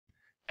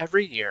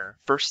Every year,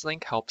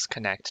 FirstLink helps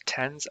connect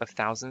tens of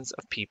thousands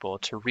of people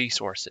to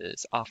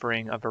resources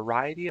offering a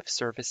variety of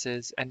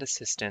services and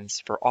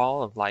assistance for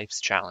all of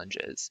life's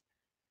challenges.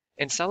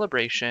 In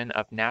celebration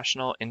of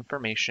National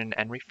Information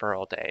and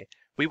Referral Day,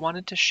 we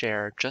wanted to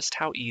share just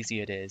how easy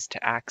it is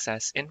to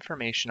access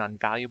information on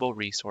valuable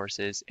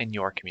resources in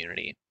your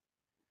community.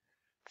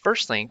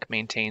 FirstLink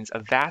maintains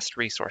a vast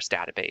resource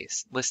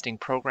database listing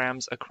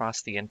programs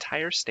across the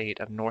entire state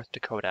of North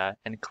Dakota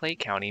and Clay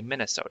County,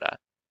 Minnesota.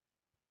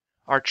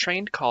 Our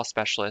trained call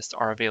specialists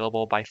are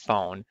available by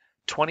phone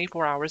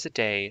 24 hours a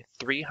day,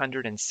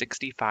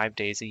 365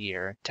 days a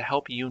year to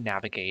help you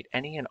navigate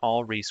any and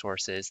all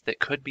resources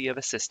that could be of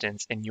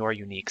assistance in your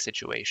unique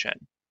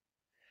situation.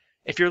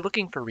 If you're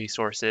looking for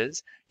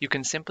resources, you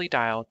can simply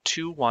dial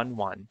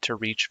 211 to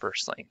reach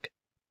FirstLink.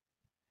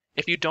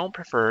 If you don't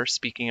prefer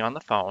speaking on the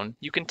phone,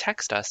 you can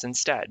text us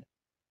instead.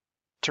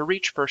 To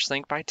reach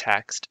FirstLink by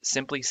text,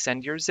 simply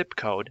send your zip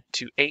code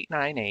to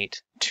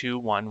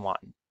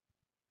 898-211.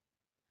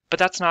 But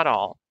that's not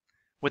all.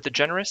 With the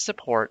generous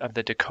support of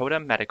the Dakota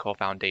Medical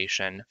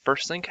Foundation,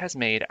 FirstLink has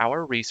made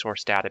our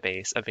resource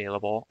database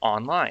available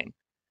online.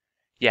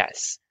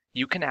 Yes,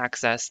 you can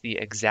access the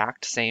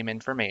exact same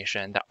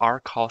information that our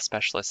call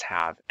specialists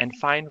have and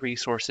find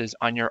resources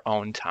on your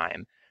own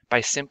time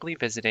by simply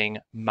visiting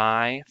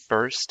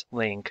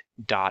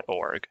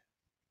myfirstlink.org.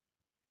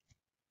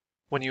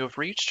 When you have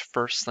reached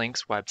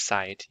FirstLink's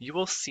website, you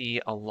will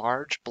see a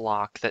large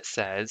block that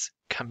says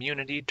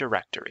Community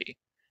Directory.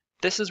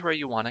 This is where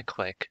you want to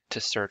click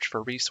to search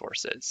for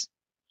resources.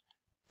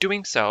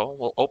 Doing so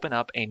will open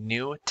up a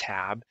new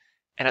tab,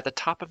 and at the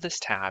top of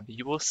this tab,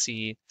 you will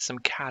see some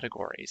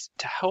categories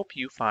to help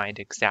you find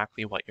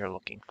exactly what you're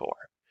looking for.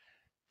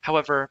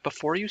 However,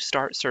 before you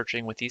start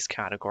searching with these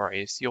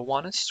categories, you'll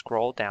want to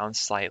scroll down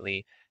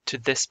slightly to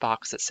this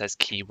box that says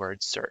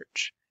Keyword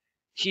Search.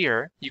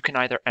 Here, you can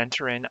either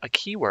enter in a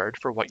keyword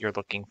for what you're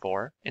looking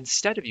for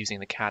instead of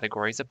using the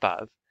categories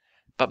above,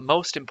 but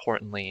most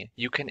importantly,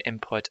 you can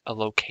input a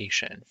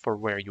location for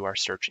where you are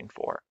searching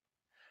for.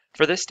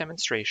 For this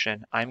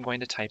demonstration, I'm going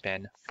to type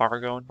in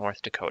Fargo,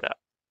 North Dakota.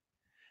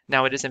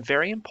 Now, it is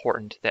very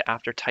important that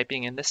after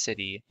typing in the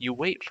city, you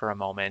wait for a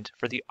moment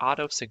for the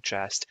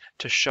auto-suggest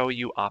to show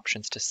you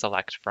options to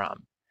select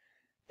from.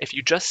 If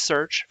you just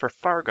search for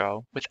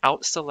Fargo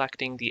without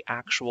selecting the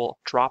actual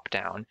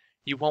drop-down,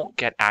 you won't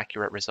get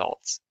accurate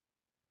results.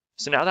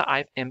 So now that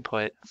I've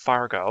input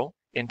Fargo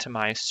into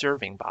my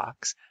serving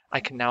box, I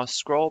can now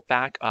scroll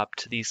back up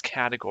to these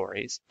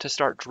categories to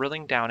start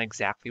drilling down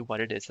exactly what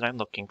it is that I'm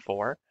looking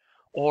for.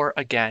 Or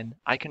again,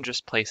 I can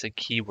just place a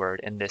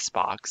keyword in this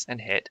box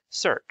and hit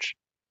search.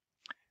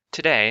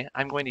 Today,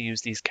 I'm going to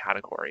use these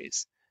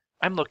categories.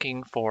 I'm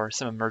looking for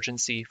some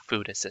emergency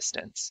food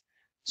assistance.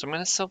 So I'm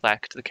going to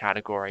select the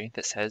category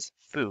that says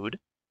food,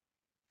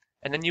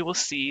 and then you will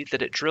see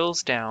that it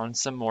drills down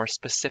some more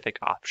specific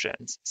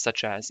options,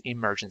 such as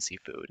emergency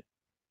food.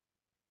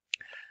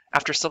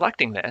 After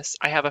selecting this,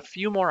 I have a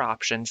few more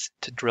options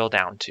to drill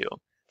down to: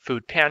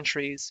 food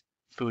pantries,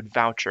 food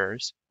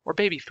vouchers, or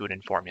baby food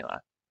and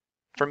formula.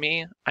 For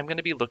me, I'm going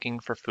to be looking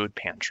for food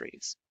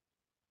pantries.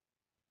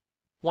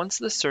 Once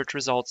the search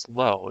results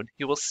load,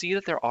 you will see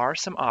that there are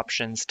some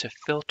options to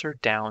filter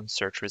down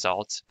search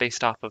results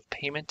based off of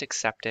payment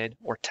accepted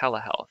or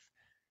telehealth.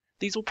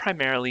 These will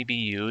primarily be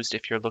used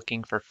if you're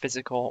looking for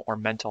physical or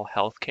mental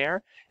health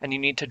care and you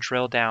need to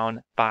drill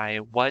down by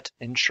what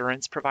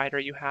insurance provider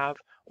you have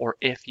or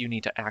if you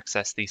need to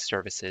access these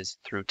services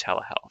through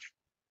telehealth.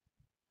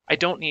 I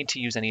don't need to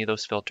use any of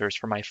those filters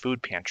for my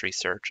food pantry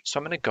search, so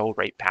I'm going to go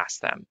right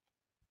past them.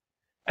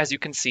 As you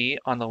can see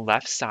on the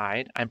left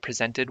side, I'm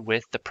presented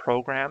with the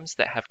programs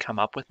that have come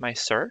up with my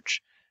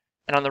search,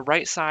 and on the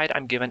right side,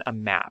 I'm given a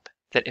map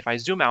that if I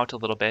zoom out a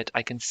little bit,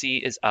 I can see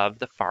is of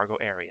the Fargo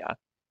area.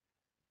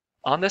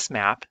 On this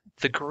map,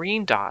 the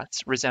green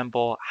dots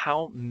resemble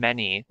how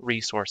many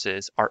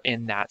resources are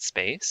in that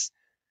space.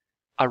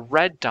 A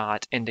red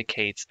dot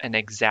indicates an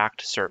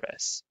exact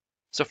service.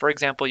 So for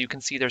example, you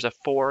can see there's a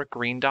 4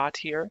 green dot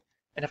here,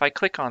 and if I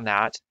click on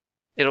that,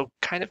 it'll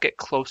kind of get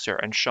closer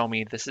and show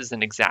me this is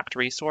an exact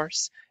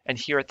resource, and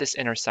here at this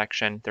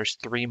intersection, there's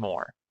 3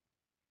 more.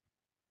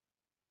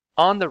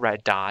 On the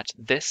red dot,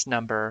 this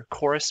number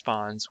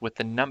corresponds with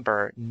the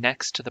number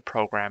next to the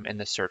program in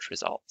the search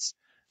results.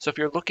 So if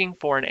you're looking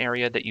for an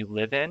area that you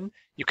live in,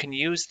 you can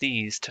use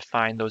these to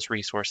find those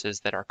resources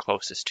that are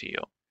closest to you.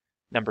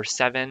 Number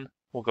 7,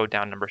 we'll go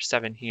down number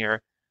 7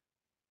 here,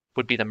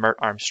 would be the Mert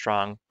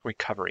Armstrong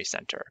Recovery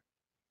Center.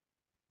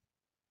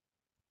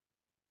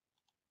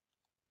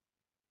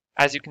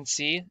 As you can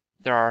see,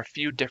 there are a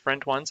few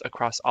different ones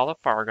across all of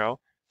Fargo,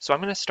 so I'm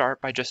going to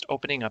start by just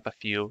opening up a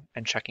few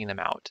and checking them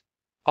out.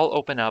 I'll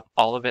open up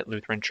Olivet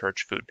Lutheran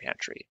Church Food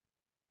Pantry.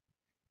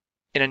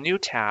 In a new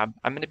tab,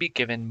 I'm going to be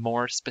given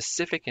more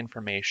specific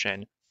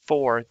information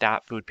for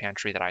that food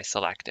pantry that I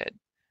selected.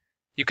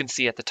 You can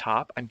see at the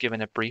top, I'm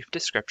given a brief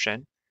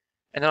description,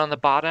 and then on the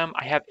bottom,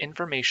 I have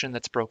information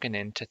that's broken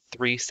into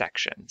 3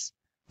 sections.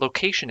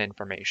 Location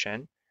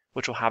information,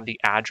 which will have the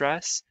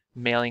address,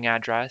 mailing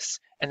address,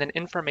 and then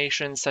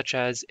information such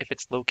as if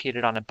it's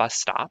located on a bus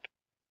stop.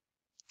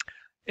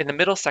 In the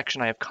middle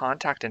section, I have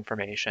contact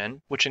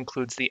information, which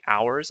includes the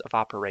hours of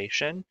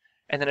operation,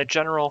 and then a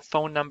general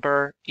phone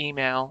number,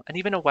 email, and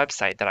even a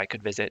website that I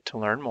could visit to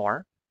learn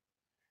more.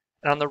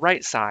 And on the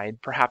right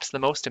side, perhaps the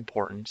most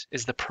important,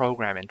 is the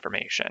program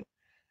information.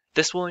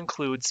 This will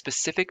include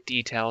specific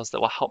details that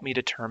will help me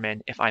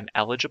determine if I'm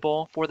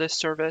eligible for this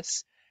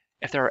service,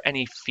 if there are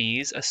any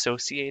fees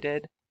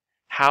associated,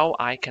 how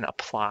I can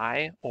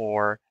apply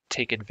or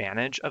take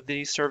advantage of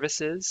these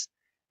services,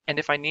 and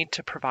if I need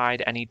to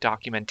provide any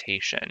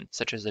documentation,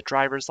 such as a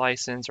driver's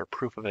license or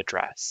proof of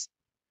address.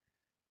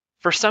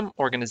 For some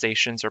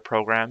organizations or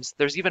programs,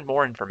 there's even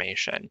more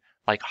information,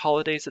 like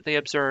holidays that they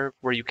observe,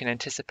 where you can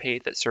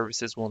anticipate that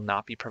services will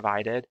not be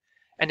provided,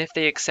 and if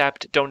they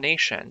accept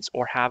donations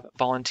or have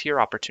volunteer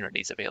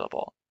opportunities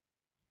available.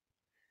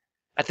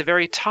 At the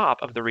very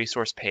top of the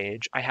resource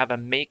page, I have a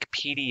Make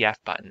PDF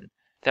button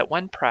that,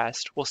 when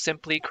pressed, will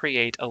simply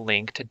create a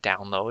link to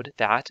download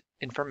that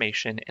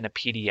information in a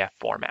PDF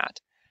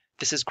format.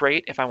 This is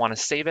great if I want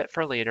to save it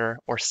for later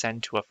or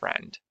send to a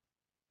friend.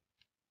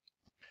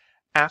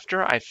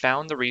 After I've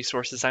found the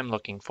resources I'm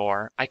looking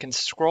for, I can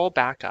scroll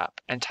back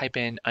up and type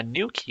in a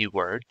new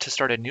keyword to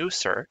start a new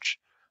search,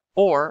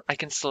 or I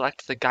can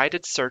select the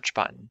guided search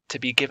button to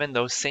be given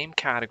those same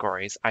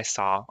categories I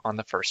saw on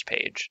the first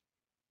page.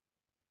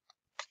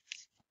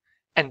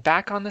 And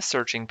back on the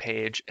searching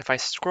page, if I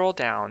scroll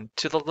down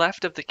to the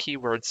left of the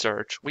keyword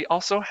search, we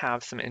also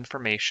have some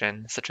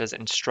information such as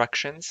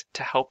instructions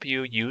to help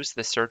you use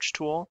the search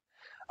tool,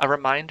 a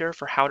reminder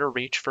for how to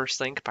reach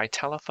FirstLink by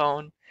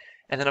telephone,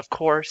 and then of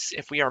course,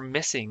 if we are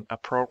missing a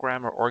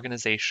program or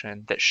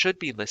organization that should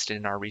be listed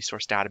in our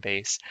resource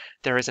database,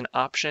 there is an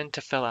option to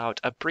fill out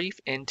a brief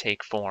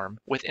intake form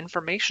with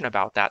information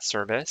about that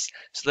service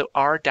so that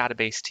our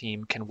database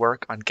team can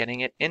work on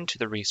getting it into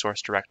the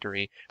resource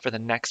directory for the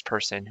next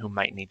person who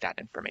might need that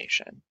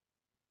information.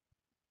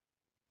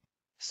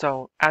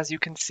 So as you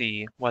can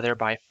see, whether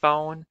by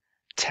phone,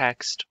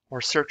 text, or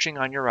searching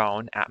on your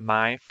own at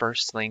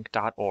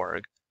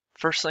myfirstlink.org,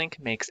 FirstLink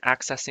makes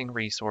accessing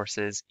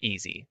resources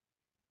easy.